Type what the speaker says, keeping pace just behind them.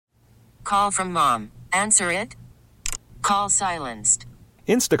Call from mom. Answer it. Call silenced.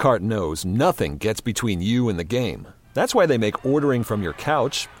 Instacart knows nothing gets between you and the game. That's why they make ordering from your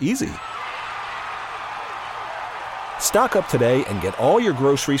couch easy. Stock up today and get all your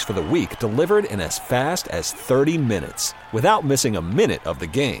groceries for the week delivered in as fast as 30 minutes without missing a minute of the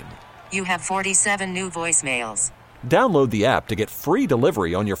game. You have 47 new voicemails. Download the app to get free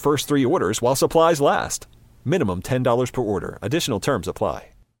delivery on your first 3 orders while supplies last. Minimum $10 per order. Additional terms apply.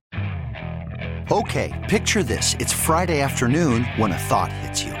 Okay, picture this. It's Friday afternoon when a thought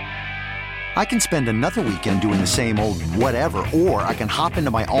hits you. I can spend another weekend doing the same old whatever, or I can hop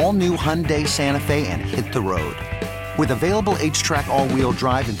into my all-new Hyundai Santa Fe and hit the road. With available H-Track all-wheel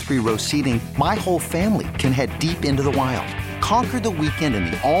drive and 3-row seating, my whole family can head deep into the wild. Conquer the weekend in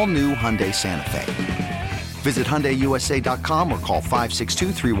the all-new Hyundai Santa Fe. Visit HyundaiUSA.com or call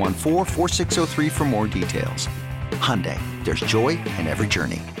 562-314-4603 for more details. Hyundai, there's joy in every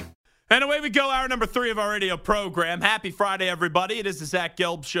journey. And away we go, hour number 3 of our radio program. Happy Friday, everybody. It is the Zach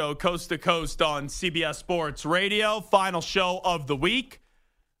Gelb Show, coast to coast on CBS Sports Radio. Final show of the week.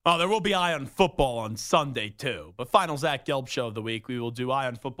 Oh, there will be Eye on Football on Sunday, too. But final Zach Gelb Show of the week. We will do Eye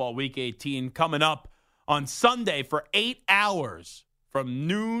on Football Week 18 coming up on Sunday for 8 hours from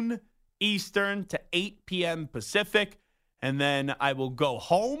noon Eastern to 8 p.m. Pacific. And then I will go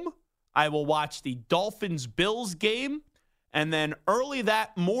home. I will watch the Dolphins Bills game. And then early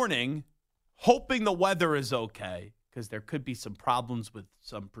that morning, hoping the weather is okay, because there could be some problems with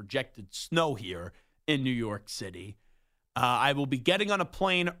some projected snow here in New York City. I will be getting on a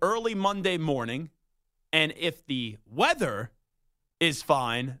plane early Monday morning. And if the weather is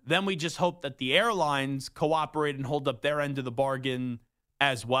fine, then we just hope that the airlines cooperate and hold up their end of the bargain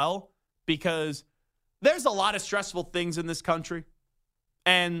as well. Because there's a lot of stressful things in this country.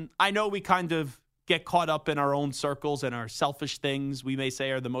 And I know we kind of get caught up in our own circles and our selfish things we may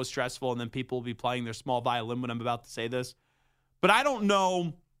say are the most stressful, and then people will be playing their small violin when I'm about to say this. But I don't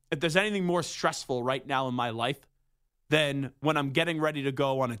know if there's anything more stressful right now in my life than when I'm getting ready to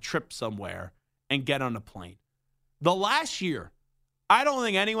go on a trip somewhere and get on a plane. The last year, I don't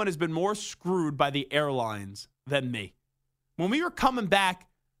think anyone has been more screwed by the airlines than me. When we were coming back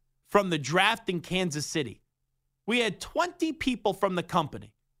from the draft in Kansas City, we had 20 people from the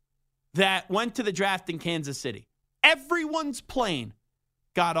company that went to the draft in Kansas City. Everyone's plane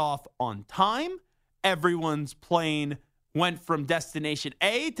got off on time. Everyone's plane went from destination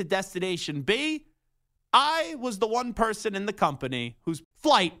A to destination B. I was the one person in the company whose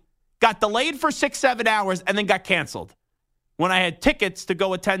flight got delayed for 6-7 hours and then got canceled when I had tickets to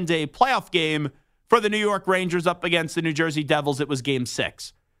go attend a playoff game for the New York Rangers up against the New Jersey Devils. It was Game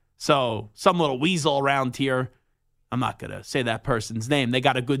 6. So some little weasel around here, I'm not going to say that person's name. They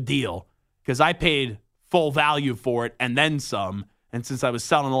got a good deal because I paid full value for it and then some. And since I was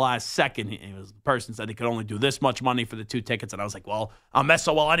selling the last second, the person said he could only do this much money for the 2 tickets. And I was like, well, I'm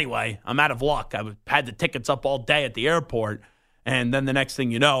SOL anyway. I'm out of luck. I had the tickets up all day at the airport. And then the next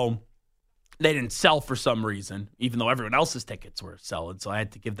thing you know, they didn't sell for some reason, even though everyone else's tickets were selling. So I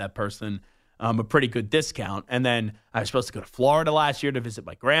had to give that person a pretty good discount. And then I was supposed to go to Florida last year to visit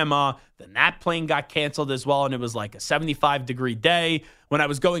my grandma. Then that plane got canceled as well, and it was like a 75-degree day. When I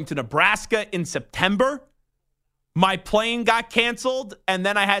was going to Nebraska in September, my plane got canceled, and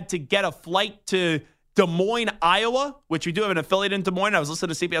then I had to get a flight to Des Moines, Iowa, which we do have an affiliate in Des Moines. I was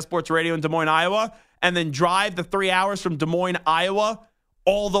listening to CBS Sports Radio in Des Moines, Iowa, and then drive the 3 hours from Des Moines, Iowa,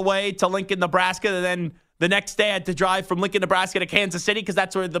 all the way to Lincoln, Nebraska. And then the next day I had to drive from Lincoln, Nebraska to Kansas City because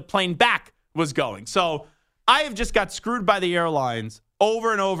that's where the plane back was going. So I have just got screwed by the airlines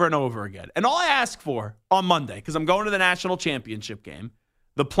over and over and over again. And all I ask for on Monday, because I'm going to the national championship game,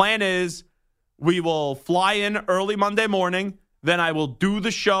 the plan is we will fly in early Monday morning, then I will do the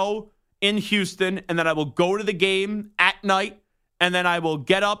show in Houston, and then I will go to the game at night, and then I will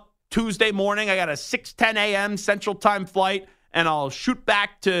get up Tuesday morning. I got a 6:10 a.m. Central Time flight, and I'll shoot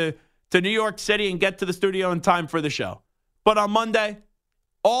back to New York City and get to the studio in time for the show. But on Monday,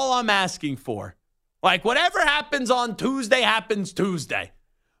 all I'm asking for, like whatever happens on Tuesday happens Tuesday.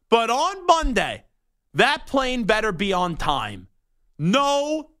 But on Monday, that plane better be on time.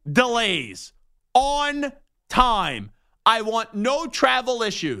 No delays. On time. I want no travel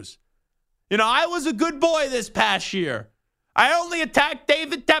issues. You know, I was a good boy this past year. I only attacked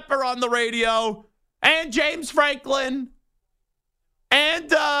David Tepper on the radio and James Franklin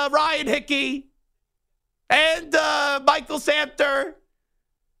and Ryan Hickey and Michael Samter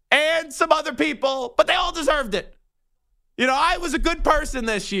and some other people, but they all deserved it. You know, I was a good person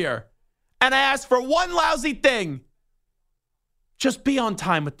this year, and I asked for one lousy thing. Just be on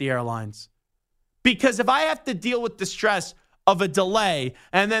time with the airlines. Because if I have to deal with the stress of a delay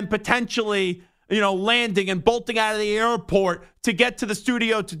and then potentially, landing and bolting out of the airport to get to the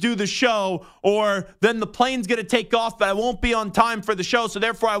studio to do the show, or then the plane's going to take off, but I won't be on time for the show, so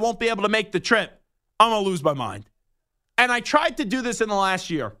therefore I won't be able to make the trip, I'm going to lose my mind. And I tried to do this in the last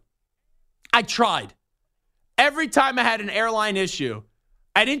year. I tried. Every time I had an airline issue,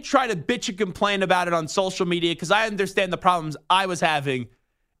 I didn't try to bitch and complain about it on social media because I understand the problems I was having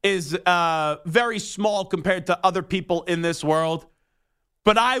is very small compared to other people in this world.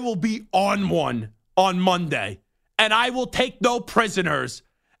 But I will be on one on Monday, and I will take no prisoners.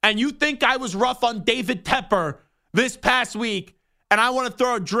 And you think I was rough on David Tepper this past week, and I want to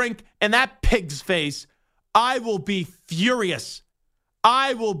throw a drink in that pig's face, I will be furious.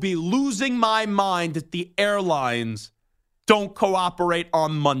 I will be losing my mind that the airlines don't cooperate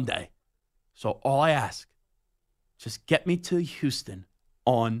on Monday. So all I ask, just get me to Houston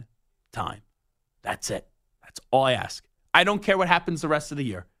on time. That's it. That's all I ask. I don't care what happens the rest of the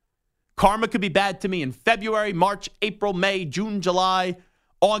year. Karma could be bad to me in February, March, April, May, June, July,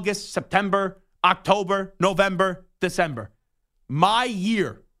 August, September, October, November, December. My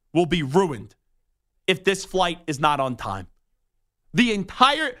year will be ruined if this flight is not on time. The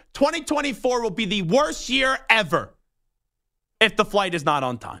entire 2024 will be the worst year ever if the flight is not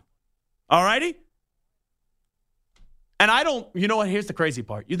on time. All righty? And I don't, you know what? Here's the crazy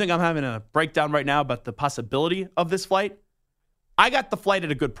part. You think I'm having a breakdown right now about the possibility of this flight? I got the flight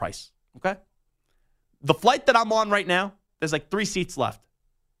at a good price, okay? The flight that I'm on right now, there's like 3 seats left.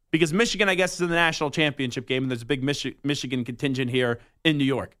 Because Michigan, I guess, is in the national championship game, and there's a big Michigan contingent here in New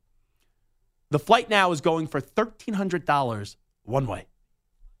York. The flight now is going for $1,300 one way.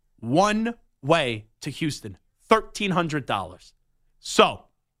 One way to Houston. $1,300. So,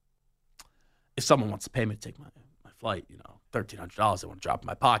 if someone wants to pay me to take my flight, $1,300, I want to drop in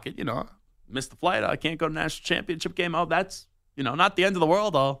my pocket, miss the flight, I can't go to the national championship game. Oh, that's, not the end of the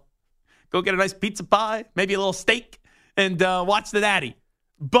world. I'll go get a nice pizza pie, maybe a little steak, and watch the Natty.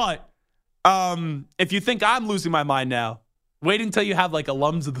 But if you think I'm losing my mind now, wait until you have like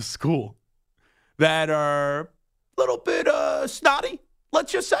alums of the school that are a little bit snotty,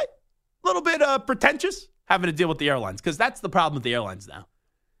 let's just say, a little bit pretentious, having to deal with the airlines. Because that's the problem with the airlines now.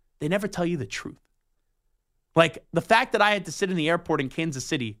 They never tell you the truth. Like, the fact that I had to sit in the airport in Kansas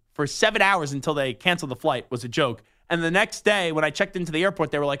City for 7 hours until they canceled the flight was a joke. And the next day, when I checked into the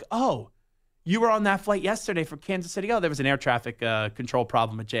airport, they were like, oh, you were on that flight yesterday from Kansas City. Oh, there was an air traffic control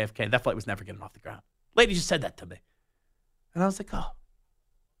problem at JFK. That flight was never getting off the ground. Lady just said that to me. And I was like, oh,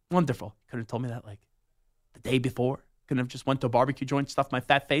 wonderful. Could have told me that, like, the day before. Couldn't have just went to a barbecue joint, stuffed my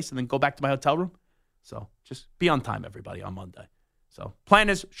fat face, and then go back to my hotel room. So just be on time, everybody, on Monday. So plan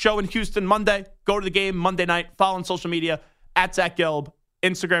is show in Houston Monday. Go to the game Monday night. Follow on social media at Zach Gelb.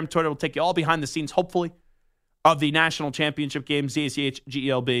 Instagram, Twitter will take you all behind the scenes, hopefully, of the national championship game,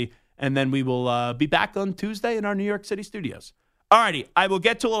 ZACH-GELB. And then we will be back on Tuesday in our New York City studios. All righty. I will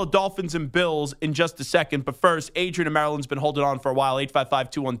get to a little Dolphins and Bills in just a second. But first, Adrian in Maryland's been holding on for a while.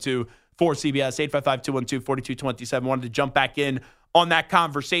 855-212-4CBS, 855-212-4227. Wanted to jump back in on that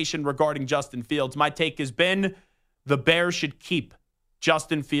conversation regarding Justin Fields. My take has been the Bears should keep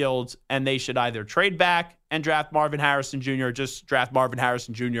Justin Fields, and they should either trade back and draft Marvin Harrison Jr. or just draft Marvin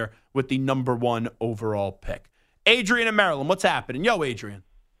Harrison Jr. with the number 1 overall pick. Adrian in Maryland, what's happening? Yo, Adrian.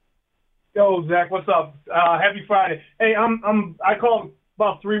 Yo, Zach, what's up? Happy Friday. Hey, I called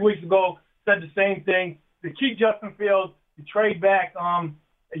about 3 weeks ago, said the same thing. To keep Justin Fields, you trade back,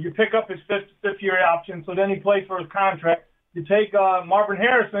 you pick up his fifth-year option, so then he plays for his contract. You take Marvin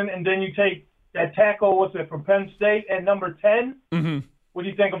Harrison, and then you take that tackle, from Penn State at number 10. Mm-hmm. What do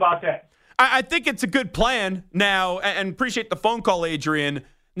you think about that? I think it's a good plan now, and appreciate the phone call, Adrian.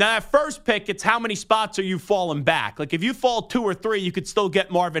 Now, that first pick, it's how many spots are you falling back? Like, if you fall 2 or 3, you could still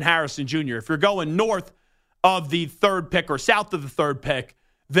get Marvin Harrison Jr. If you're going north of the 3rd pick or south of the 3rd pick,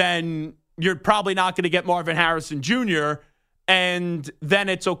 then you're probably not going to get Marvin Harrison Jr., and then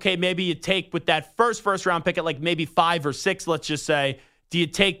it's okay. Maybe you take with that first-round pick at like maybe 5 or 6, let's just say. Do you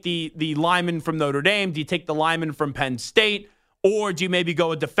take the lineman from Notre Dame? Do you take the lineman from Penn State? Or do you maybe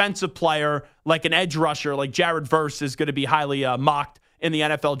go a defensive player like an edge rusher like Jared Verse is going to be highly mocked in the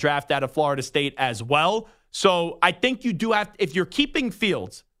NFL draft out of Florida State as well? So I think you do have, if you're keeping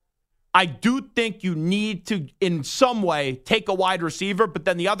Fields, I do think you need to, in some way, take a wide receiver. But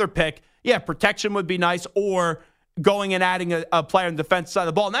then the other pick, protection would be nice, or going and adding a player on the defense side of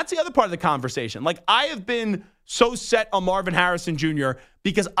the ball. And that's the other part of the conversation. Like, I have been so set on Marvin Harrison Jr.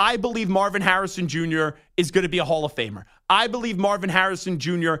 because I believe Marvin Harrison Jr. is going to be a Hall of Famer. I believe Marvin Harrison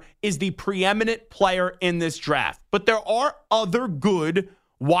Jr. is the preeminent player in this draft. But there are other good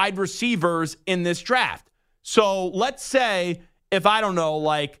wide receivers in this draft. So let's say if, I don't know,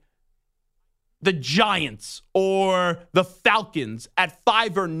 like the Giants or the Falcons at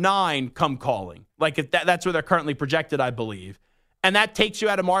 5 or 9 come calling. Like if that's where they're currently projected, I believe. And that takes you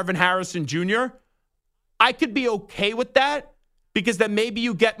out of Marvin Harrison Jr., I could be okay with that because then maybe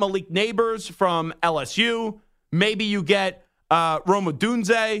you get Malik Neighbors from LSU. Maybe you get Rome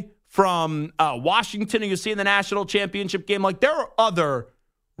Odunze from Washington, who you see in the national championship game. Like, there are other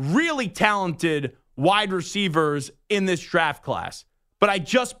really talented wide receivers in this draft class. But I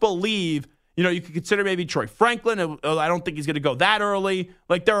just believe, you could consider maybe Troy Franklin. I don't think he's going to go that early.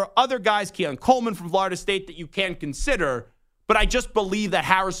 Like, there are other guys, Keon Coleman from Florida State, that you can consider. But I just believe that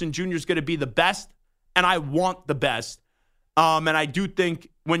Harrison Jr. is going to be the best, and I want the best. And I do think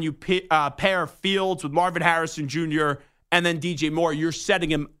when you pair Fields with Marvin Harrison Jr. and then DJ Moore, you're setting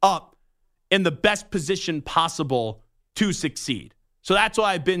him up in the best position possible to succeed. So that's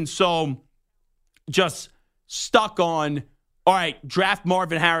why I've been so just stuck on, all right, draft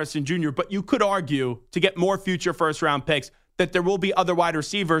Marvin Harrison Jr., but you could argue, to get more future first-round picks, that there will be other wide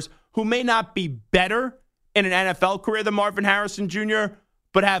receivers who may not be better in an NFL career than Marvin Harrison Jr.,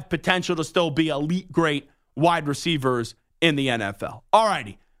 but have potential to still be elite great wide receivers in the NFL. All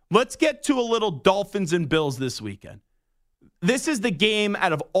righty, let's get to a little Dolphins and Bills this weekend. This is the game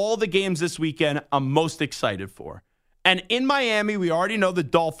out of all the games this weekend I'm most excited for. And in Miami, we already know the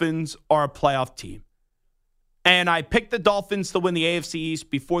Dolphins are a playoff team. And I picked the Dolphins to win the AFC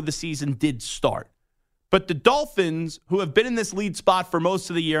East before the season did start. But the Dolphins, who have been in this lead spot for most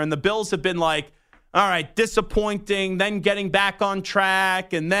of the year, and the Bills have been like, all right, disappointing, then getting back on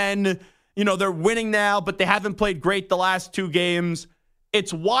track, and then, they're winning now, but they haven't played great the last 2 games.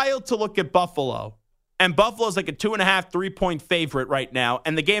 It's wild to look at Buffalo. And Buffalo's like a 2.5, 3-point favorite right now.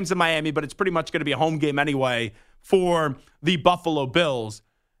 And the game's in Miami, but it's pretty much going to be a home game anyway for the Buffalo Bills.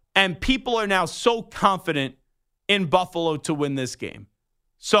 And people are now so confident in Buffalo to win this game.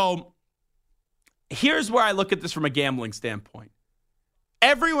 So here's where I look at this from a gambling standpoint.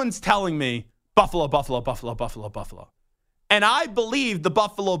 Everyone's telling me Buffalo, Buffalo, Buffalo, Buffalo, Buffalo. And I believe the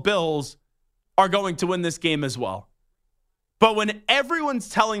Buffalo Bills are going to win this game as well. But when everyone's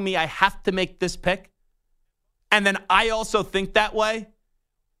telling me I have to make this pick, and then I also think that way,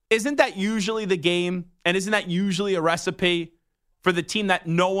 isn't that usually the game? And isn't that usually a recipe for the team that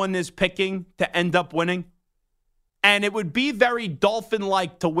no one is picking to end up winning? And it would be very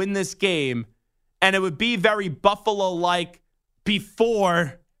Dolphin-like to win this game, and it would be very Buffalo-like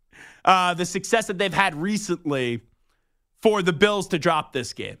before the success that they've had recently for the Bills to drop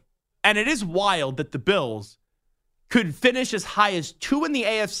this game. And it is wild that the Bills could finish as high as 2 in the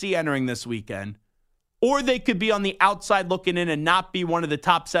AFC entering this weekend, or they could be on the outside looking in and not be one of the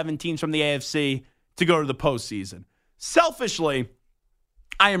top 7 teams from the AFC to go to the postseason. Selfishly,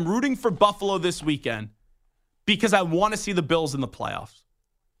 I am rooting for Buffalo this weekend because I want to see the Bills in the playoffs.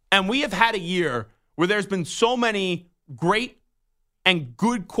 And we have had a year where there's been so many great and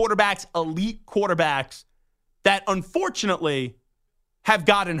good quarterbacks, elite quarterbacks, that unfortunately have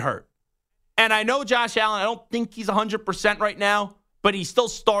gotten hurt. And I know Josh Allen, I don't think he's 100% right now, but he's still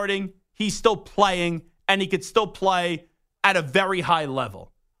starting, he's still playing, and he could still play at a very high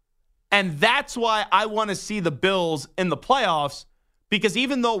level. And that's why I want to see the Bills in the playoffs, because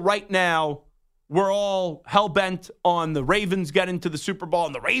even though right now we're all hell-bent on the Ravens getting to the Super Bowl,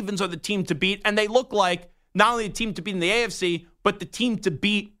 and the Ravens are the team to beat, and they look like not only the team to beat in the AFC, but the team to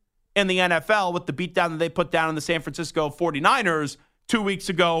beat in the NFL with the beatdown that they put down on the San Francisco 49ers 2 weeks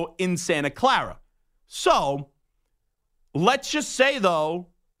ago in Santa Clara. So let's just say, though,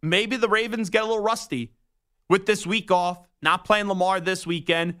 maybe the Ravens get a little rusty with this week off, not playing Lamar this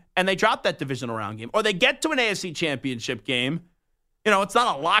weekend, and they drop that divisional round game. Or they get to an AFC championship game. It's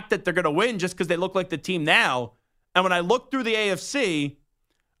not a lock that they're going to win just because they look like the team now. And when I look through the AFC,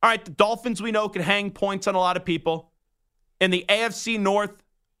 all right, the Dolphins we know can hang points on a lot of people. In the AFC North,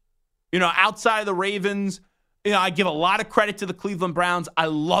 outside of the Ravens, I give a lot of credit to the Cleveland Browns. I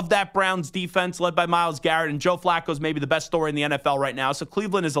love that Browns defense led by Myles Garrett, and Joe Flacco is maybe the best story in the NFL right now. So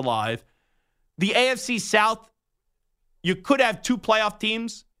Cleveland is alive. The AFC South, you could have 2 playoff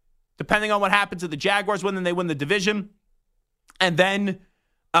teams, depending on what happens. If the Jaguars win, then they win the division. And then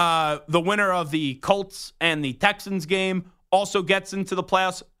the winner of the Colts and the Texans game also gets into the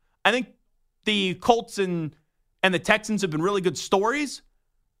playoffs. I think the Colts and the Texans have been really good stories.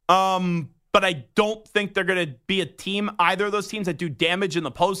 But I don't think they're going to be a team, either of those teams, that do damage in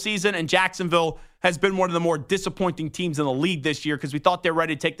the postseason. And Jacksonville has been one of the more disappointing teams in the league this year because we thought they were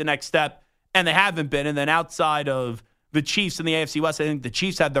ready to take the next step, and they haven't been. And then outside of the Chiefs in the AFC West, I think the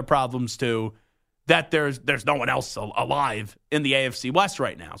Chiefs had their problems too, that there's no one else alive in the AFC West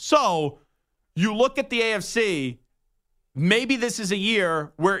right now. So you look at the AFC, maybe this is a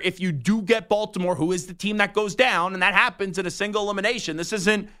year where if you do get Baltimore, who is the team that goes down, and that happens in a single elimination. This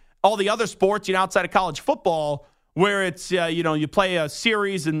isn't all the other sports, outside of college football, where it's, you play a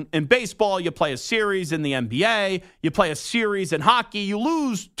series in baseball, you play a series in the NBA, you play a series in hockey, you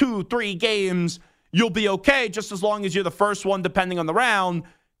lose 2-3 games, you'll be okay just as long as you're the first one, depending on the round,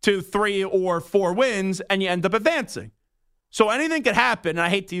 to 3 or 4 wins, and you end up advancing. So anything could happen, and I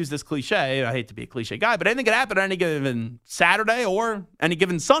hate to use this cliche, I hate to be a cliche guy, but anything could happen on any given Saturday or any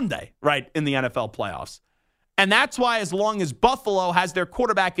given Sunday, right, in the NFL playoffs. And that's why as long as Buffalo has their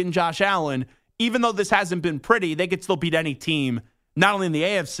quarterback in Josh Allen, even though this hasn't been pretty, they could still beat any team, not only in the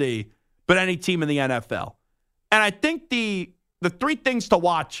AFC, but any team in the NFL. And I think the 3 things to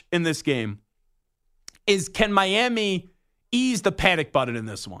watch in this game is, can Miami ease the panic button in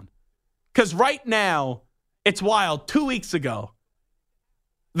this one? Because right now, it's wild. 2 weeks ago,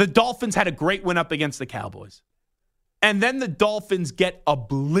 the Dolphins had a great win up against the Cowboys. And then the Dolphins get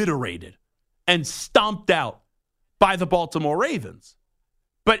obliterated and stomped out by the Baltimore Ravens.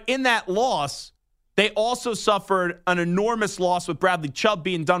 But in that loss, they also suffered an enormous loss with Bradley Chubb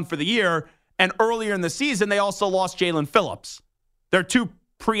being done for the year. And earlier in the season, they also lost Jalen Phillips. They're 2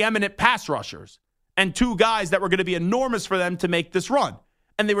 preeminent pass rushers and 2 guys that were going to be enormous for them to make this run.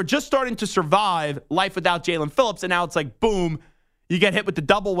 And they were just starting to survive life without Jalen Phillips. And now it's like, boom, you get hit with the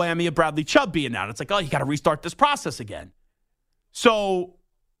double whammy of Bradley Chubb being out. It's like, oh, you got to restart this process again. So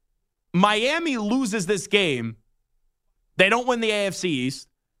Miami loses this game. They don't win the AFC East.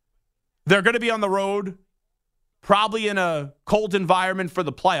 They're going to be on the road, probably in a cold environment for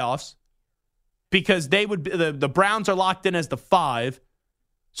the playoffs, because they would be, the Browns are locked in as the 5.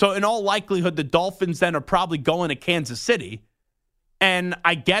 So in all likelihood, the Dolphins then are probably going to Kansas City. And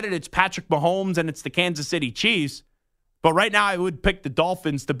I get it, it's Patrick Mahomes and it's the Kansas City Chiefs. But right now I would pick the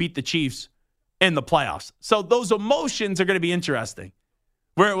Dolphins to beat the Chiefs in the playoffs. So those emotions are going to be interesting.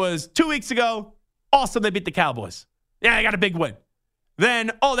 Where it was 2 weeks ago, awesome, they beat the Cowboys. Yeah, they got a big win.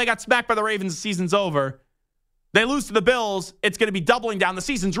 Then, they got smacked by the Ravens, the season's over. They lose to the Bills, it's going to be doubling down, the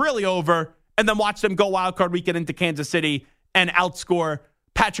season's really over. And then watch them go wildcard weekend into Kansas City and outscore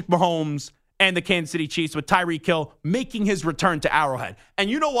Patrick Mahomes and the Kansas City Chiefs with Tyreek Hill making his return to Arrowhead. And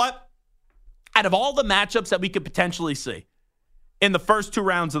you know what? Out of all the matchups that we could potentially see in the first 2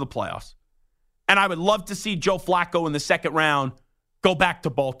 rounds of the playoffs, and I would love to see Joe Flacco in the second round go back to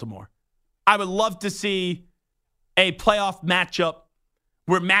Baltimore. I would love to see a playoff matchup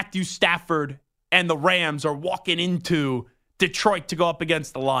where Matthew Stafford and the Rams are walking into Detroit to go up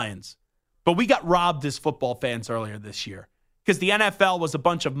against the Lions. But we got robbed as football fans earlier this year because the NFL was a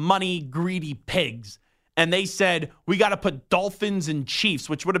bunch of money-greedy pigs. And they said, we got to put Dolphins and Chiefs,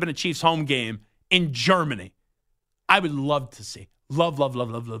 which would have been a Chiefs home game, in Germany. I would love to see, love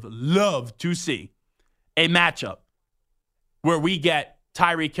to see a matchup where we get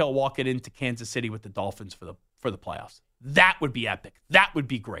Tyreek Hill walking into Kansas City with the Dolphins for the playoffs. That would be epic. That would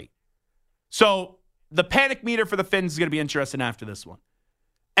be great. So the panic meter for the Finns is going to be interesting after this one.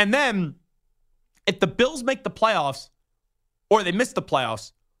 And then if the Bills make the playoffs or they miss the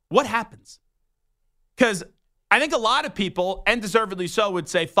playoffs, what happens? Because I think a lot of people, and deservedly so, would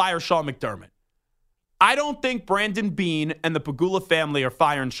say fire Sean McDermott. I don't think Brandon Beane and the Pagula family are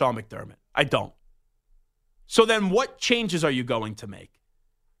firing Sean McDermott. I don't. So then what changes are you going to make?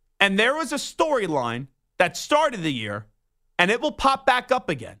 And there was a storyline that started the year, and it will pop back up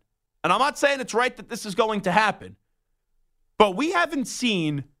again. And I'm not saying it's right that this is going to happen, but we haven't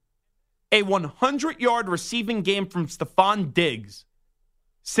seen a 100-yard receiving game from Stephon Diggs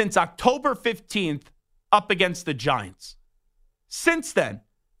since October 15th up against the Giants. Since then,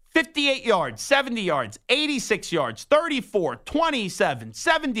 58 yards, 70 yards, 86 yards, 34, 27,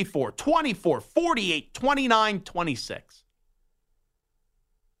 74, 24, 48, 29, 26.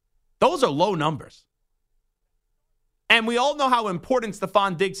 Those are low numbers. And we all know how important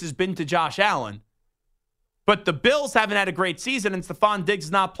Stephon Diggs has been to Josh Allen. But the Bills haven't had a great season, and Stephon Diggs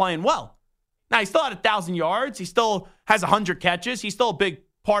is not playing well. Now, he still had 1,000 yards. He still has 100 catches. He's still a big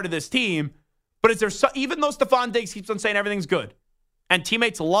part of this team. But is there even though Stephon Diggs keeps on saying everything's good, and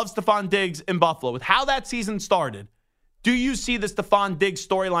teammates love Stephon Diggs in Buffalo, with how that season started, do you see the Stephon Diggs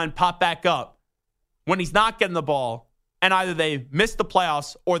storyline pop back up when he's not getting the ball, and either they miss the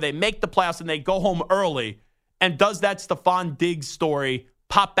playoffs or they make the playoffs and they go home early? And does that Stephon Diggs story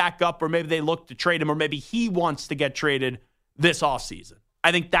pop back up, or maybe they look to trade him, or maybe he wants to get traded this offseason?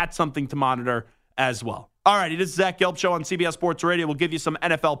 I think that's something to monitor as well. All righty, this is Zach Gelb Show on CBS Sports Radio. We'll give you some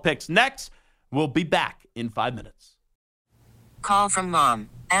NFL picks next. We'll be back in 5 minutes. Call from mom.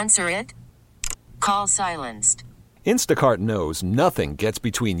 Answer it. Call silenced. Instacart knows nothing gets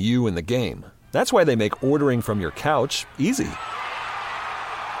between you and the game. That's why they make ordering from your couch easy.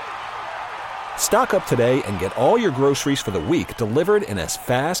 Stock up today and get all your groceries for the week delivered in as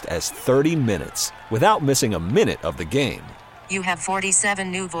fast as 30 minutes without missing a minute of the game. You have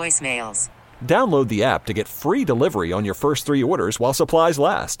 47 new voicemails. Download the app to get free delivery on your first 3 orders while supplies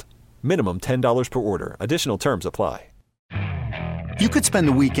last. Minimum $10 per order. Additional terms apply. You could spend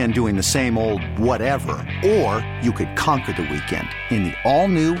the weekend doing the same old whatever, or you could conquer the weekend in the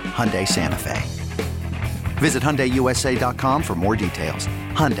all-new Hyundai Santa Fe. Visit HyundaiUSA.com for more details.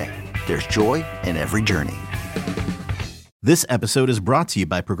 Hyundai, there's joy in every journey. This episode is brought to you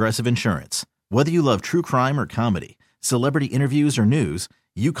by Progressive Insurance. Whether you love true crime or comedy, celebrity interviews or news,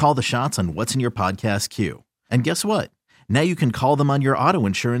 you call the shots on what's in your podcast queue. And guess what? Now you can call them on your auto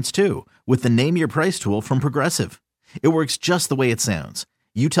insurance too with the Name Your Price tool from Progressive. It works just the way it sounds.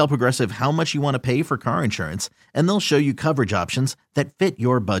 You tell Progressive how much you want to pay for car insurance, and they'll show you coverage options that fit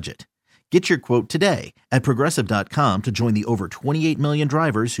your budget. Get your quote today at Progressive.com to join the over 28 million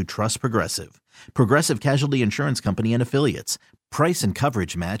drivers who trust Progressive. Progressive Casualty Insurance Company and Affiliates. Price and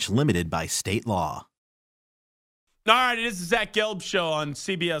coverage match limited by state law. All right, it is the Zach Gelb Show on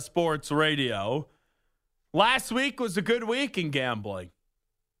CBS Sports Radio. Last week was a good week in gambling.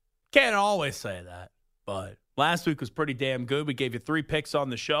 Can't always say that, but last week was pretty damn good. We gave you 3 picks on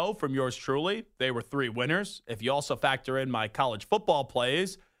the show from yours truly. They were 3 winners. If you also factor in my college football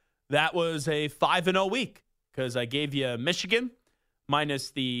plays, that was a 5-0 week because I gave you Michigan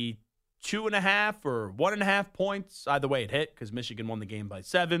minus the 2.5 or 1.5 points. Either way, it hit because Michigan won the game by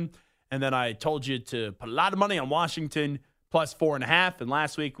 7. And then I told you to put a lot of money on Washington plus 4.5. And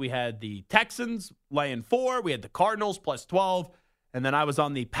last week we had the Texans laying 4. We had the Cardinals plus 12. And then I was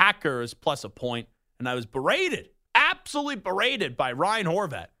on the Packers plus a point. And I was berated, absolutely berated by Ryan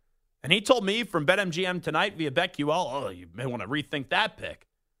Horvat. And he told me from BetMGM tonight via BetQL, you may want to rethink that pick.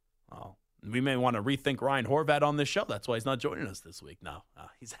 Oh, we may want to rethink Ryan Horvat on this show. That's why he's not joining us this week. No,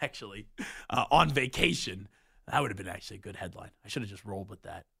 he's actually on vacation. That would have been actually a good headline. I should have just rolled with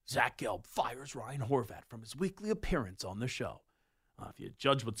that. Zach Gelb fires Ryan Horvat from his weekly appearance on the show. If you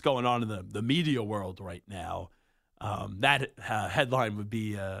judge what's going on in the media world right now, that headline would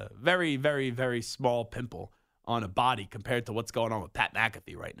be a very, very, very small pimple on a body compared to what's going on with Pat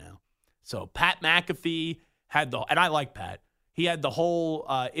McAfee right now. So Pat McAfee and I like Pat, he had the whole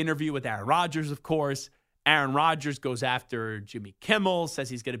interview with Aaron Rodgers, of course. Aaron Rodgers goes after Jimmy Kimmel, says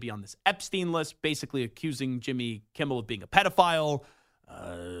he's going to be on this Epstein list, basically accusing Jimmy Kimmel of being a pedophile.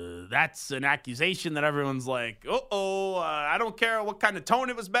 That's an accusation that everyone's like, I don't care what kind of tone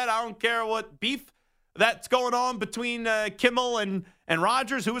it was bet. I don't care what beef that's going on between Kimmel and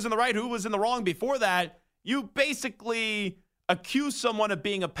Rodgers. Who was in the right, who was in the wrong before that? You basically accuse someone of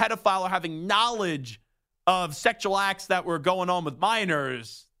being a pedophile or having knowledge of sexual acts that were going on with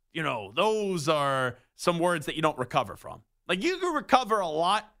minors. You know, those are some words that you don't recover from. Like, you can recover a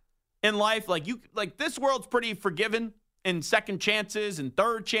lot in life. Like this world's pretty forgiving in second chances and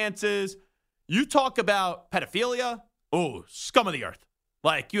third chances. You talk about pedophilia, scum of the earth.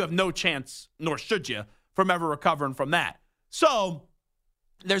 Like, you have no chance, nor should you, from ever recovering from that. So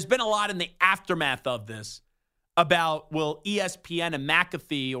there's been a lot in the aftermath of this about will ESPN and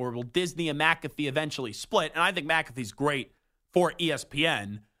McAfee or will Disney and McAfee eventually split? And I think McAfee's great for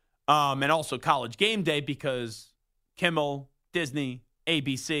ESPN and also College Game Day because Kimmel, Disney,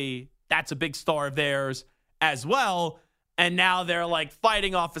 ABC, that's a big star of theirs as well. And now they're like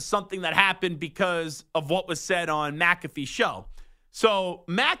fighting off of something that happened because of what was said on McAfee's show. So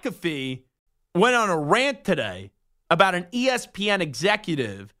McAfee went on a rant today about an ESPN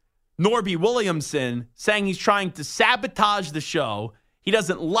executive, Norby Williamson, saying he's trying to sabotage the show. He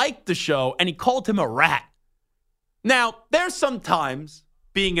doesn't like the show, and he called him a rat. Now, there's some times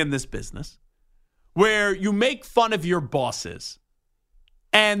being in this business where you make fun of your bosses,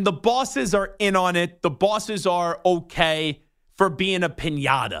 and the bosses are in on it. The bosses are okay for being a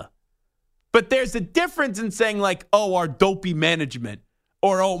piñata. But there's a difference in saying like, our dopey management,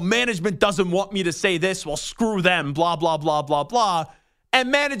 or, management doesn't want me to say this, well, screw them, blah, blah, blah, blah, blah.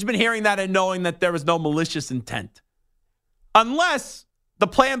 And management hearing that and knowing that there was no malicious intent. Unless the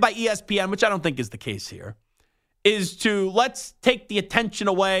plan by ESPN, which I don't think is the case here, is to let's take the attention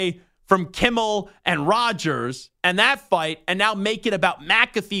away from Kimmel and Rodgers and that fight and now make it about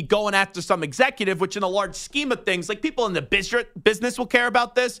McAfee going after some executive, which in the large scheme of things, like people in the business will care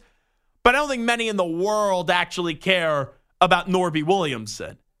about this, but I don't think many in the world actually care about Norby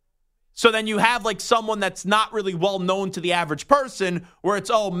Williamson. So then you have like someone that's not really well known to the average person where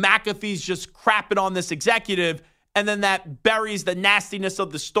it's, McAfee's just crapping on this executive. And then that buries the nastiness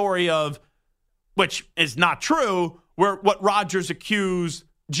of the story of, which is not true, where what Rodgers accused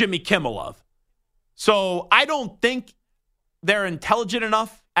Jimmy Kimmel of. So I don't think they're intelligent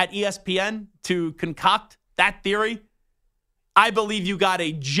enough at ESPN to concoct that theory. I believe you got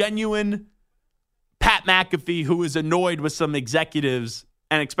a genuine Pat McAfee who is annoyed with some executives,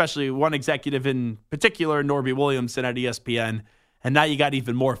 and especially one executive in particular, Norby Williamson at ESPN, and now you got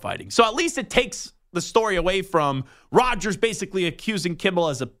even more fighting. So at least it takes the story away from Rodgers basically accusing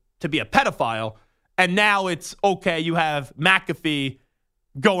Kimmel to be a pedophile, and now it's okay, you have McAfee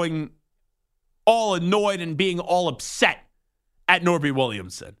going all annoyed and being all upset at Norby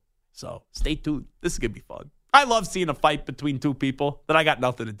Williamson. So stay tuned. This is going to be fun. I love seeing a fight between two people that I got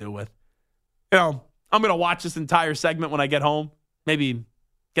nothing to do with. You know, I'm going to watch this entire segment when I get home. Maybe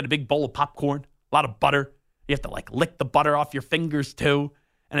get a big bowl of popcorn, a lot of butter. You have to lick the butter off your fingers too.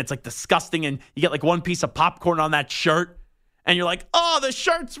 And it's disgusting. And you get one piece of popcorn on that shirt. And you're like, oh, the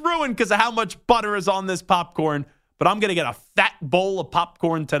shirt's ruined because of how much butter is on this popcorn. But I'm going to get a fat bowl of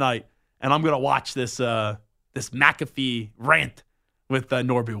popcorn tonight. And I'm going to watch this McAfee rant with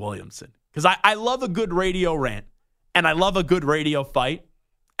Norby Williamson. Because I love a good radio rant. And I love a good radio fight.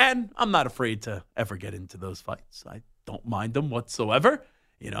 And I'm not afraid to ever get into those fights. I don't mind them whatsoever.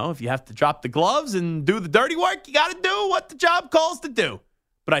 You know, if you have to drop the gloves and do the dirty work, you got to do what the job calls to do.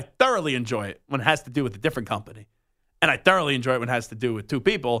 But I thoroughly enjoy it when it has to do with a different company. And I thoroughly enjoy it when it has to do with two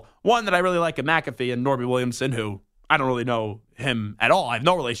people. One that I really like at McAfee and Norby Williamson, who I don't really know him at all. I have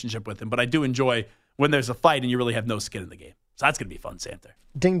no relationship with him, but I do enjoy when there's a fight and you really have no skin in the game. So that's going to be fun, Santer.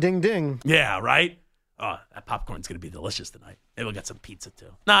 Ding, ding, ding. Yeah, right? Oh, that popcorn's going to be delicious tonight. Maybe we'll get some pizza,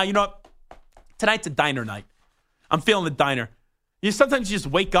 too. Nah, you know what? Tonight's a diner night. I'm feeling the diner. Sometimes you just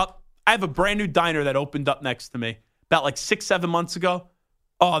wake up. I have a brand new diner that opened up next to me about 6-7 months ago.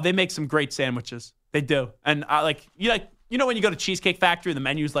 Oh, they make some great sandwiches. They do. And you know when you go to Cheesecake Factory, the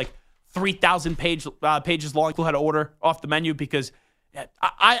menu's 3,000 pages long. People had to order off the menu because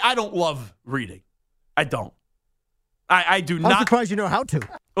I don't love reading. I don't. I do not. I'm surprised you know how to.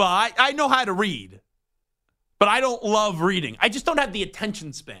 Well, I know how to read, but I don't love reading. I just don't have the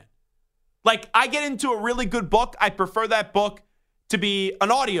attention span. I get into a really good book. I prefer that book to be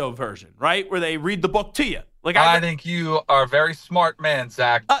an audio version, right? Where they read the book to you. I think you are a very smart man,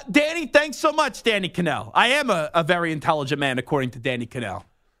 Zach. Danny, thanks so much, Danny Cannell. I am a very intelligent man, according to Danny Cannell.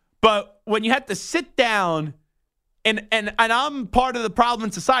 But when you have to sit down, and I'm part of the problem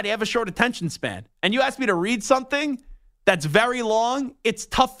in society, I have a short attention span. And you ask me to read something that's very long, it's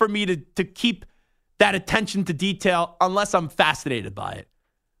tough for me to keep that attention to detail unless I'm fascinated by it.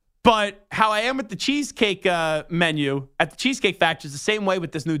 But how I am with the cheesecake menu at the Cheesecake Factory is the same way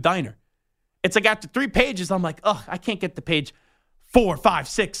with this new diner. It's after 3 pages, I'm I can't get to page 4, 5,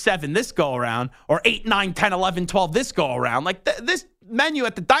 6, 7 this go around, or 8, 9, 10, 11, 12 this go around. This menu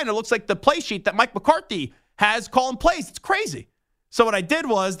at the diner looks like the play sheet that Mike McCarthy has calling plays. It's crazy. So what I did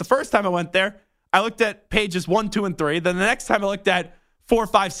was, the first time I went there, I looked at pages 1, 2, and 3. Then the next time I looked at 4,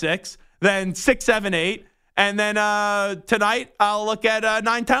 5, 6. Then 6, 7, 8. And then tonight I'll look at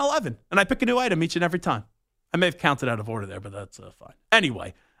 9, 10, 11. And I pick a new item each and every time. I may have counted out of order there, but that's fine.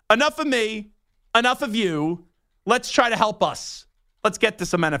 Anyway, enough of me, enough of you. Let's try to help us. Let's get to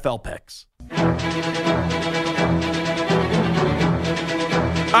some NFL picks.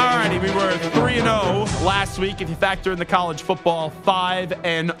 All righty, we were 3-0 last week. If you factor in the college football,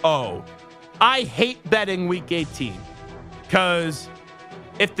 5-0. I hate betting week 18 because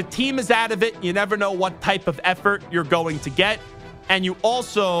if the team is out of it, you never know what type of effort you're going to get. And you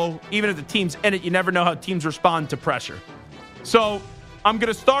also, even if the team's in it, you never know how teams respond to pressure. So I'm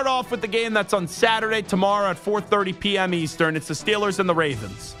going to start off with the game that's on Saturday, tomorrow at 4:30 p.m. Eastern. It's the Steelers and the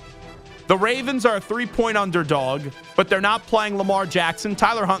Ravens. The Ravens are a 3-point underdog, but they're not playing Lamar Jackson.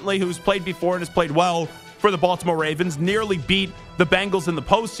 Tyler Huntley, who's played before and has played well for the Baltimore Ravens, nearly beat the Bengals in the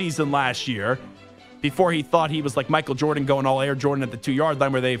postseason last year before he thought he was like Michael Jordan going all Air Jordan at the 2-yard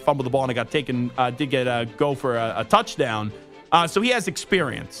line where they fumbled the ball and it got taken, did get a go for a touchdown. So he has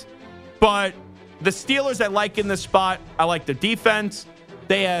experience. But the Steelers I like in this spot. I like their defense.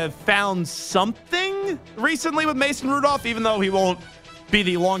 They have found something recently with Mason Rudolph, even though he won't be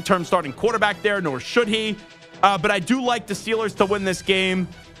the long-term starting quarterback there, nor should he. But I do like the Steelers to win this game.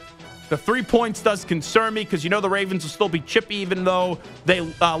 The 3 points does concern me because the Ravens will still be chippy even though they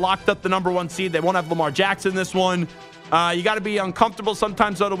locked up the number 1 seed. They won't have Lamar Jackson this one. You got to be uncomfortable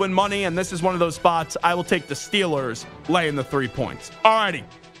sometimes, though, to win money, and this is one of those spots. I will take the Steelers laying the 3 points. All righty.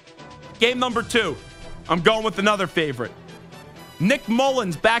 Game number 2. I'm going with another favorite. Nick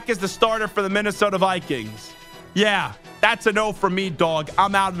Mullins back as the starter for the Minnesota Vikings. Yeah, that's a no for me, dog.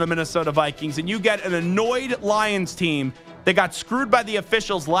 I'm out of the Minnesota Vikings. And you get an annoyed Lions team that got screwed by the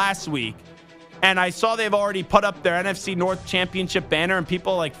officials last week. And I saw they've already put up their NFC North Championship banner and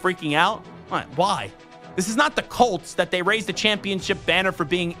people freaking out. Why? This is not the Colts that they raised the championship banner for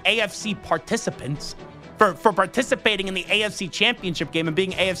being AFC participants, for participating in the AFC championship game and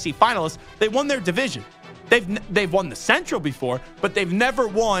being AFC finalists. They won their division. They've won the Central before, but they've never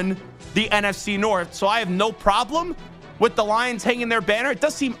won the NFC North. So I have no problem with the Lions hanging their banner. It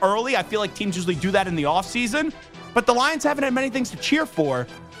does seem early. I feel like teams usually do that in the offseason, but the Lions haven't had many things to cheer for.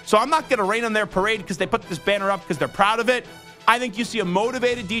 So I'm not going to rain on their parade because they put this banner up because they're proud of it. I think you see a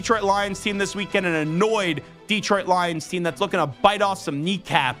motivated Detroit Lions team this weekend, an annoyed Detroit Lions team that's looking to bite off some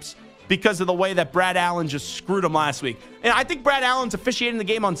kneecaps because of the way that Brad Allen just screwed them last week. And I think Brad Allen's officiating the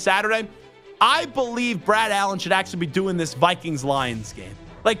game on Saturday. I believe Brad Allen should actually be doing this Vikings-Lions game.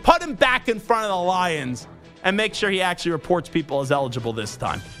 Like, put him back in front of the Lions and make sure he actually reports people as eligible this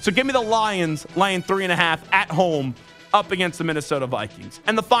time. So give me the Lions laying 3.5 at home up against the Minnesota Vikings.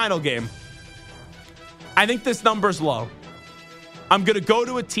 And the final game, I think this number's low. I'm going to go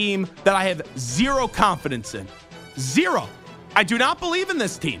to a team that I have zero confidence in. Zero. I do not believe in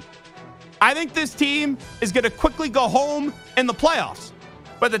this team. I think this team is going to quickly go home in the playoffs.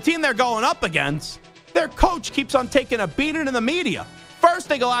 But the team they're going up against, their coach keeps on taking a beating in the media. First,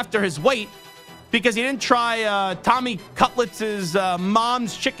 they go after his weight because he didn't try Tommy Cutlett's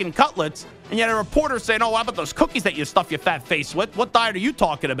mom's chicken cutlets. And yet a reporter saying, what about those cookies that you stuff your fat face with? What diet are you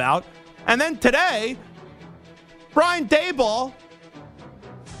talking about? And then today, Brian Daboll,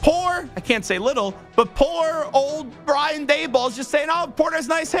 poor, I can't say little, but poor old Brian Daboll is just saying, Porter has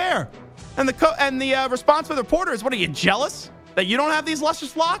nice hair. And the response from the reporter is, what, are you jealous that you don't have these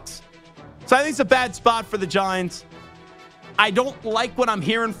luscious locks? So I think it's a bad spot for the Giants. I don't like what I'm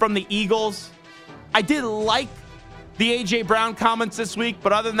hearing from the Eagles. I did like the A.J. Brown comments this week,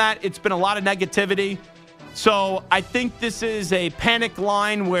 but other than that, it's been a lot of negativity. So I think this is a panic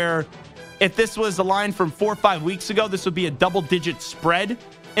line where if this was a line from 4 or 5 weeks ago, this would be a double-digit spread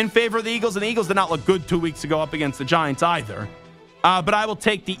in favor of the Eagles. And the Eagles did not look good 2 weeks ago up against the Giants either. But I will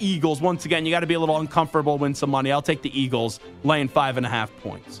take the Eagles. Once again, you got to be a little uncomfortable, win some money. I'll take the Eagles laying 5.5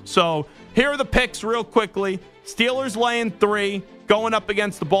 points. So here are the picks real quickly. Steelers laying 3, going up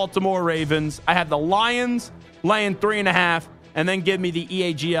against the Baltimore Ravens. I have the Lions laying 3.5, and then give me the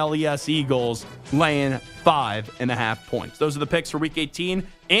EAGLES Eagles laying 5.5 points. Those are the picks for Week 18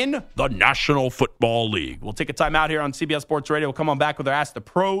 in the National Football League. We'll take a time out here on CBS Sports Radio. We'll come on back with our Ask the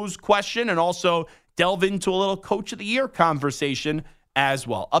Pros question and also delve into a little Coach of the Year conversation as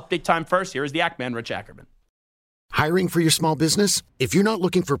well. Update time first. Here is the Ackman, Rich Ackerman. Hiring for your small business? If you're not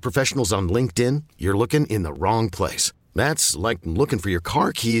looking for professionals on LinkedIn, you're looking in the wrong place. That's like looking for your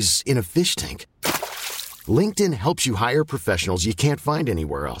car keys in a fish tank. LinkedIn helps you hire professionals you can't find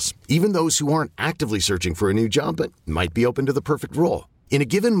anywhere else, even those who aren't actively searching for a new job but might be open to the perfect role. In a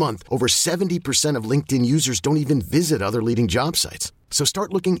given month, over 70% of LinkedIn users don't even visit other leading job sites. So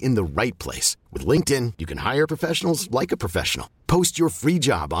start looking in the right place. With LinkedIn, you can hire professionals like a professional. Post your free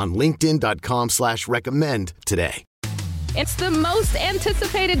job on linkedin.com/recommend today. It's the most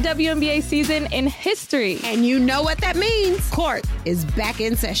anticipated WNBA season in history. And you know what that means. Court is back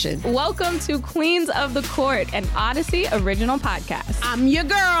in session. Welcome to Queens of the Court, an Odyssey original podcast. I'm your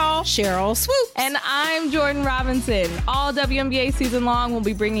girl, Cheryl Swoops. And I'm Jordan Robinson. All WNBA season long, we'll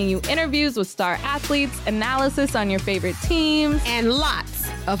be bringing you interviews with star athletes, analysis on your favorite teams, and lots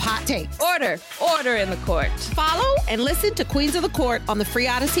of hot takes. Order in the court. Follow and listen to Queens of the Court on the free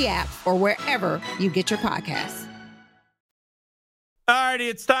Odyssey app or wherever you get your podcasts. Alrighty,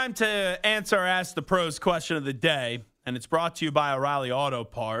 it's time to answer our Ask the Pros question of the day, and it's brought to you by O'Reilly Auto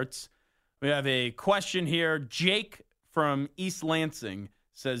Parts. We have a question here. Jake from East Lansing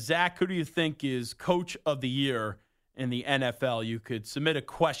says, Zach, who do you think is Coach of the Year in the NFL? You could submit a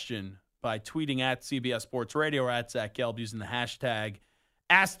question by tweeting at CBS Sports Radio or at Zach Gelb using the hashtag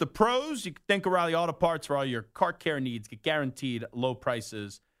Ask the Pros. You can thank O'Reilly Auto Parts for all your car care needs. Get guaranteed low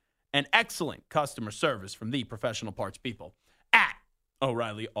prices and excellent customer service from the professional parts people at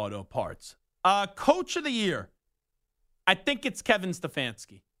O'Reilly Auto Parts. Coach of the Year, I think it's Kevin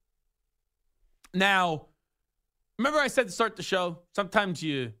Stefanski. Now, remember I said to start the show, sometimes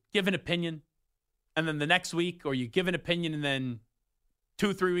you give an opinion, and then the next week, or you give an opinion, and then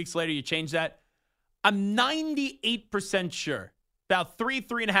 2-3 weeks later, you change that. I'm 98% sure. About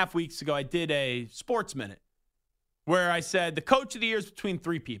 3.5 weeks ago, I did a Sports Minute where I said the Coach of the Year is between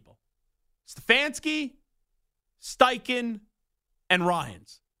 3 people. Stefanski, Steichen, and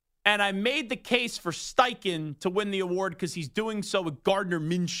Ryans. And I made the case for Steichen to win the award because he's doing so with Gardner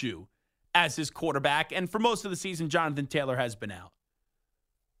Minshew as his quarterback. And for most of the season, Jonathan Taylor has been out.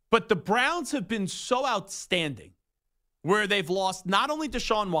 But the Browns have been so outstanding where they've lost not only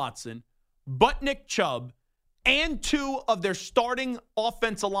Deshaun Watson, but Nick Chubb and 2 of their starting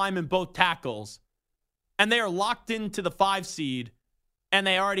offensive linemen, both tackles, and they are locked into the 5 seed, and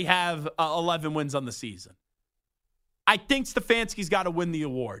they already have 11 wins on the season. I think Stefanski's got to win the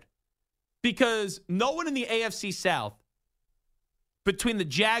award because no one in the AFC South, between the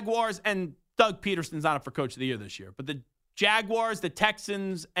Jaguars and Doug Peterson's not up for Coach of the Year this year, but the Jaguars, the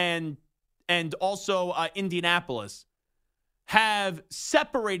Texans, and also Indianapolis have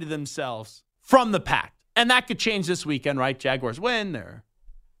separated themselves from the pack. And that could change this weekend, right? Jaguars win. They're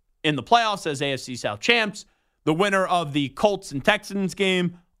in the playoffs as AFC South champs. The winner of the Colts and Texans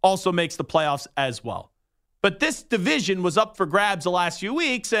game also makes the playoffs as well. But this division was up for grabs the last few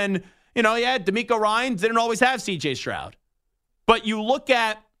weeks. And, DeMeco Ryans didn't always have C.J. Stroud. But you look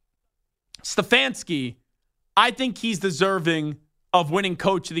at Stefanski, I think he's deserving of winning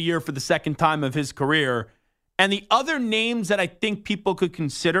Coach of the Year for the second time of his career. And the other names that I think people could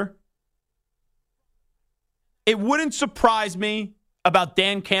consider, it wouldn't surprise me about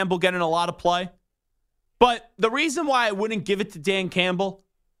Dan Campbell getting a lot of play. But the reason why I wouldn't give it to Dan Campbell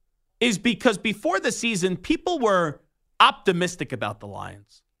is because before the season, people were optimistic about the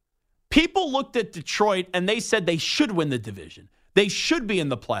Lions. People looked at Detroit and they said they should win the division. They should be in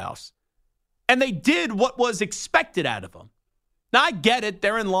the playoffs. And they did what was expected out of them. Now, I get it.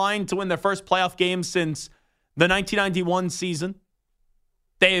 They're in line to win their first playoff game since the 1991 season.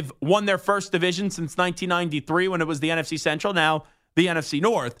 They've won their first division since 1993 when it was the NFC Central, now the NFC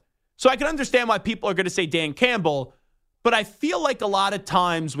North. So I can understand why people are going to say Dan Campbell, but I feel like a lot of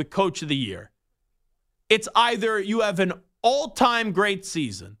times with Coach of the Year, it's either you have an all-time great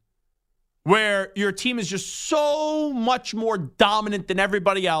season where your team is just so much more dominant than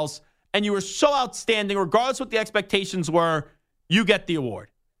everybody else, and you were so outstanding, regardless what the expectations were, you get the award.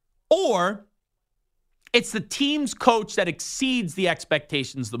 Or it's the team's coach that exceeds the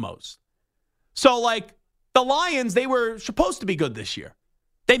expectations the most. So, like, the Lions, they were supposed to be good this year.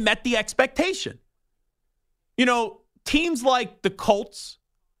 They met the expectation. Teams like the Colts,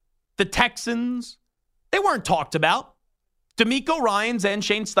 the Texans, they weren't talked about. DeMeco Ryans and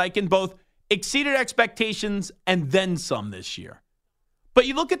Shane Steichen both exceeded expectations and then some this year. But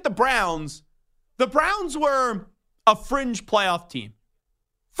you look at the Browns were a fringe playoff team.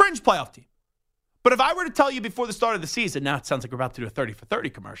 Fringe playoff team. But if I were to tell you before the start of the season, now it sounds like we're about to do a 30 for 30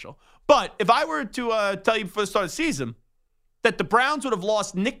 commercial, but if I were to tell you before the start of the season that the Browns would have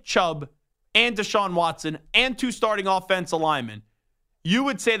lost Nick Chubb and Deshaun Watson and 2 starting offensive linemen, you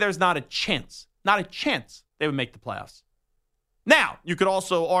would say there's not a chance they would make the playoffs. Now, you could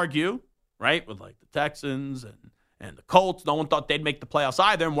also argue, right, with like the Texans and the Colts, no one thought they'd make the playoffs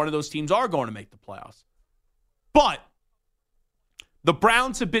either, and one of those teams are going to make the playoffs. But the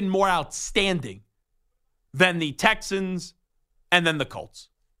Browns have been more outstanding than the Texans and then the Colts.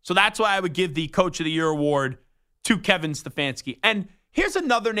 So that's why I would give the Coach of the Year award to Kevin Stefanski. And here's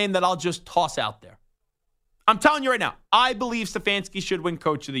another name that I'll just toss out there. I'm telling you right now, I believe Stefanski should win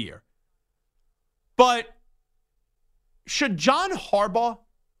Coach of the Year. But should John Harbaugh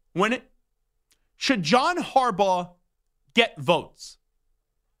win it? Should John Harbaugh get votes?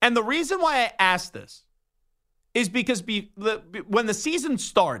 And the reason why I ask this is because when the season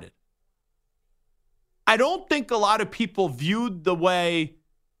started, I don't think a lot of people viewed the way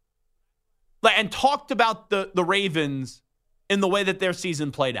and talked about the Ravens in the way that their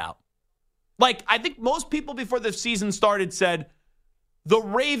season played out. Like, I think most people before the season started said the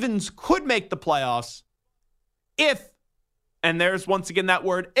Ravens could make the playoffs if, and there's once again that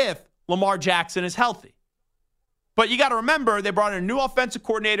word, if Lamar Jackson is healthy. But you got to remember, they brought in a new offensive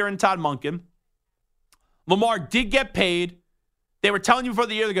coordinator in Todd Monken. Lamar did get paid. They were telling you before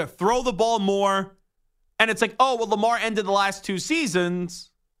the year they're going to throw the ball more. And it's like, oh, well, Lamar ended the last 2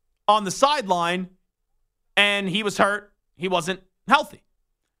 seasons on the sideline, and he was hurt. He wasn't healthy.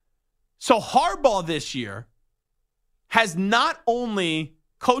 So Harbaugh this year has not only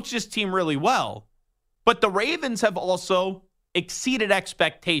coached his team really well, but the Ravens have also exceeded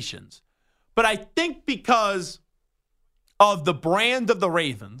expectations. But I think because of the brand of the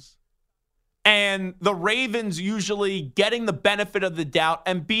Ravens and the Ravens usually getting the benefit of the doubt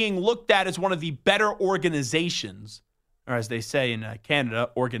and being looked at as one of the better organizations, or as they say in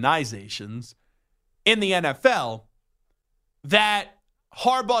Canada, organizations, in the NFL, that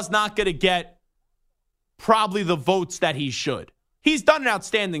Harbaugh's not going to get probably the votes that he should. He's done an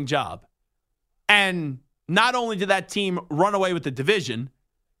outstanding job. And not only did that team run away with the division,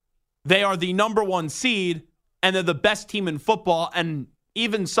 they are the number 1 seed, and they're the best team in football. And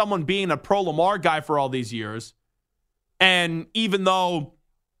even someone being a pro-Lamar guy for all these years, and even though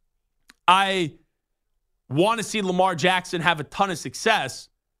I want to see Lamar Jackson have a ton of success,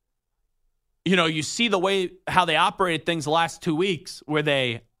 you see the way how they operated things the last 2 weeks where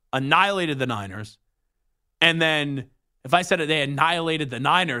they annihilated the Niners. And then if I said that they annihilated the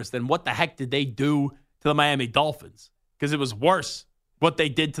Niners, then what the heck did they do to the Miami Dolphins? Because it was worse what they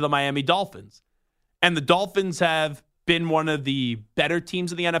did to the Miami Dolphins. And the Dolphins have been one of the better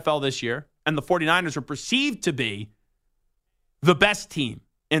teams in the NFL this year. And the 49ers are perceived to be the best team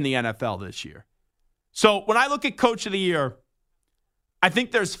in the NFL this year. So when I look at Coach of the Year, I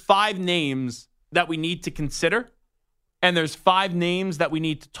think there's 5 names that we need to consider. And there's 5 names that we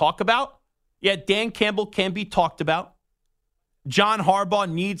need to talk about. Yeah, Dan Campbell can be talked about. John Harbaugh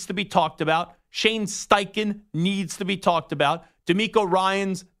needs to be talked about. Shane Steichen needs to be talked about. DeMeco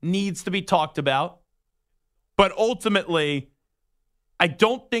Ryans needs to be talked about. But ultimately, I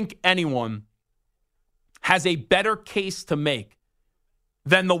don't think anyone has a better case to make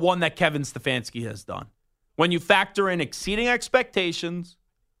than the one that Kevin Stefanski has done. When you factor in exceeding expectations,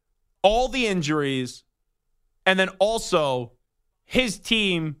 all the injuries, and then also his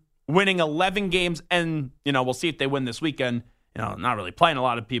team winning 11 games, and, we'll see if they win this weekend. Not really playing a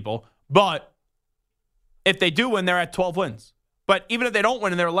lot of people, but if they do win, they're at 12 wins. But even if they don't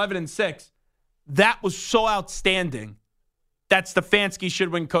win and they're 11-6, that was so outstanding that Stefanski should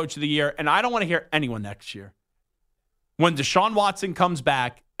win Coach of the Year. And I don't want to hear anyone next year. When Deshaun Watson comes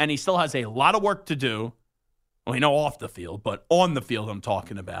back and he still has a lot of work to do, well, off the field, but on the field I'm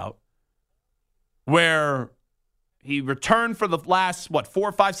talking about, where he returned for the last,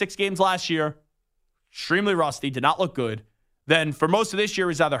 4, 5, 6 games last year, extremely rusty, did not look good. Then for most of this year,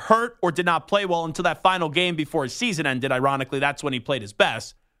 he's either hurt or did not play well until that final game before his season ended. Ironically, that's when he played his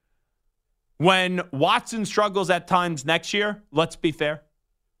best. When Watson struggles at times next year, let's be fair.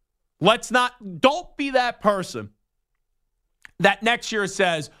 Don't be that person that next year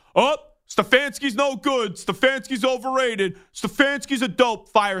says, Stefanski's no good. Stefanski's overrated. Stefanski's a dope.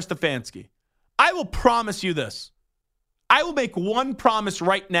 Fire Stefanski. I will promise you this. I will make one promise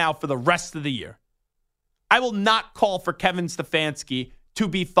right now for the rest of the year. I will not call for Kevin Stefanski to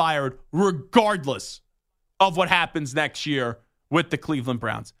be fired regardless of what happens next year with the Cleveland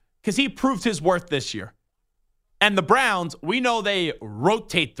Browns, because he proved his worth this year. And the Browns, we know they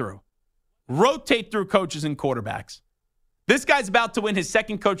rotate through coaches and quarterbacks. This guy's about to win his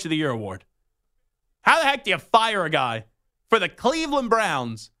second Coach of the Year award. How the heck do you fire a guy for the Cleveland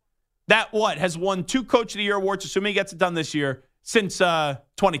Browns that has won 2 Coach of the Year awards, assuming he gets it done this year, since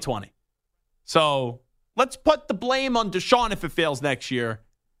 2020? So let's put the blame on Deshaun if it fails next year,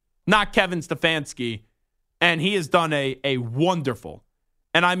 not Kevin Stefanski. And he has done a wonderful,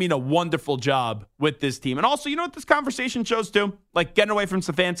 and I mean a wonderful job with this team. And also, you know what this conversation shows too? Like getting away from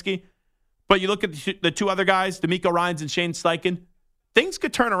Stefanski. But you look at the 2 other guys, DeMeco Ryans and Shane Steichen, things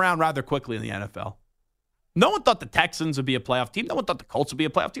could turn around rather quickly in the NFL. No one thought the Texans would be a playoff team. No one thought the Colts would be a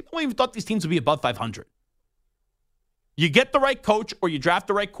playoff team. No one even thought these teams would be above 500. You get the right coach or you draft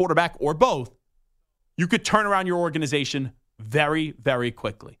the right quarterback or both, you could turn around your organization very, very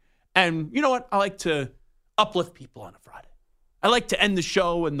quickly. And you know what? I like to uplift people on a Friday. I like to end the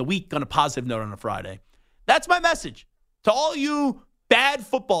show and the week on a positive note on a Friday. That's my message to all you bad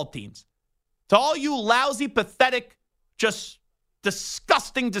football teams, to all you lousy, pathetic, just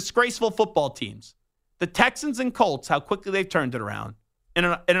disgusting, disgraceful football teams. The Texans and Colts, how quickly they've turned it around in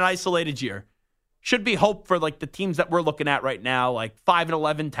an isolated year. Should be hope for like the teams that we're looking at right now, like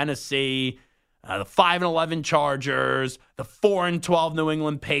 5-11 Tennessee, the 5-11 Chargers, the 4-12 New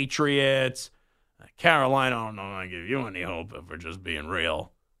England Patriots, Carolina. I don't know if I give you any hope if we're just being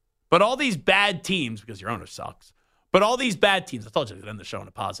real. But all these bad teams, because your owner sucks, but all these bad teams, I told you to end the show in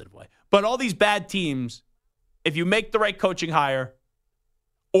a positive way, but all these bad teams, if you make the right coaching hire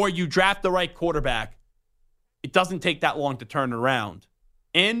or you draft the right quarterback, it doesn't take that long to turn around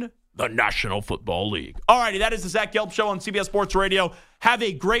in the National Football League. All righty, that is the Zach Gelb Show on CBS Sports Radio. Have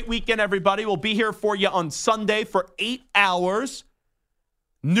a great weekend, everybody. We'll be here for you on Sunday for 8 hours,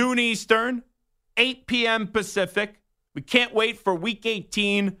 noon Eastern, 8 p.m. Pacific. We can't wait for Week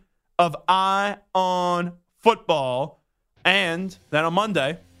 18 of Eye on Football. And then on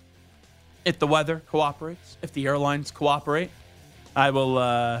Monday, if the weather cooperates, if the airlines cooperate, I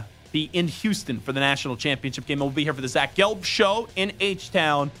will be in Houston for the national championship game. We'll be here for the Zach Gelb Show in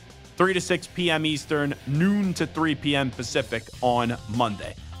H-Town, 3 to 6 p.m. Eastern, noon to 3 p.m. Pacific on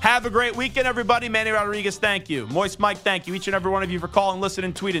Monday. Have a great weekend, everybody. Manny Rodriguez, thank you. Moist Mike, thank you. Each and every one of you for calling,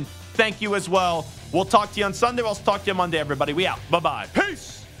 listening, tweeting. Thank you as well. We'll talk to you on Sunday. We'll also talk to you on Monday, everybody. We out. Bye-bye.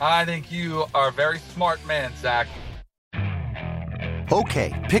 Peace. I think you are a very smart man, Zach.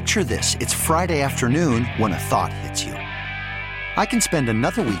 Okay, picture this. It's Friday afternoon when a thought hits you. I can spend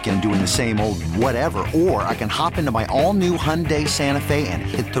another weekend doing the same old whatever, or I can hop into my all-new Hyundai Santa Fe and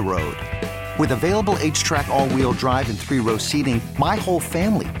hit the road. With available H-Track all-wheel drive and 3-row seating, my whole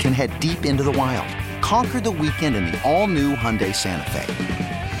family can head deep into the wild. Conquer the weekend in the all-new Hyundai Santa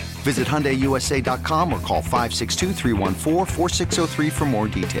Fe. Visit HyundaiUSA.com or call 562-314-4603 for more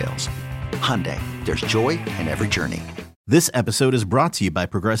details. Hyundai, there's joy in every journey. This episode is brought to you by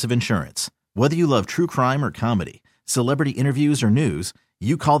Progressive Insurance. Whether you love true crime or comedy, celebrity interviews or news,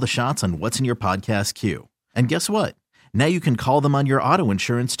 you call the shots on what's in your podcast queue. And guess what? Now you can call them on your auto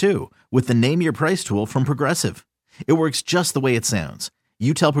insurance too with the Name Your Price tool from Progressive. It works just the way it sounds.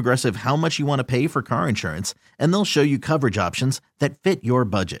 You tell Progressive how much you want to pay for car insurance, and they'll show you coverage options that fit your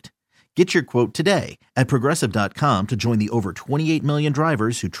budget. Get your quote today at Progressive.com to join the over 28 million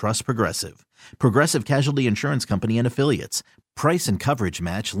drivers who trust Progressive. Progressive Casualty Insurance Company and Affiliates. Price and coverage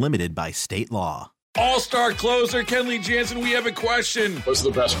match limited by state law. All-star closer Kenley Jansen, we have a question. What's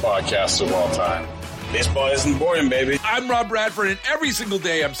the best podcast of all time? Baseball isn't boring, baby. I'm Rob Bradford, and every single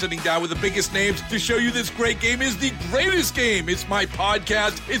day I'm sitting down with the biggest names to show you this great game is the greatest game. It's my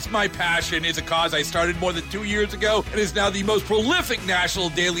podcast. It's my passion. It's a cause I started more than 2 years ago and is now the most prolific national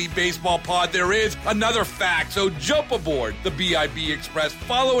daily baseball pod there is. Another fact, so jump aboard the BIB Express.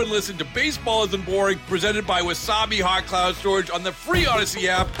 Follow and listen to Baseball Isn't Boring, presented by Wasabi Hot Cloud Storage on the free Odyssey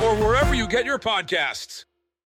app or wherever you get your podcasts.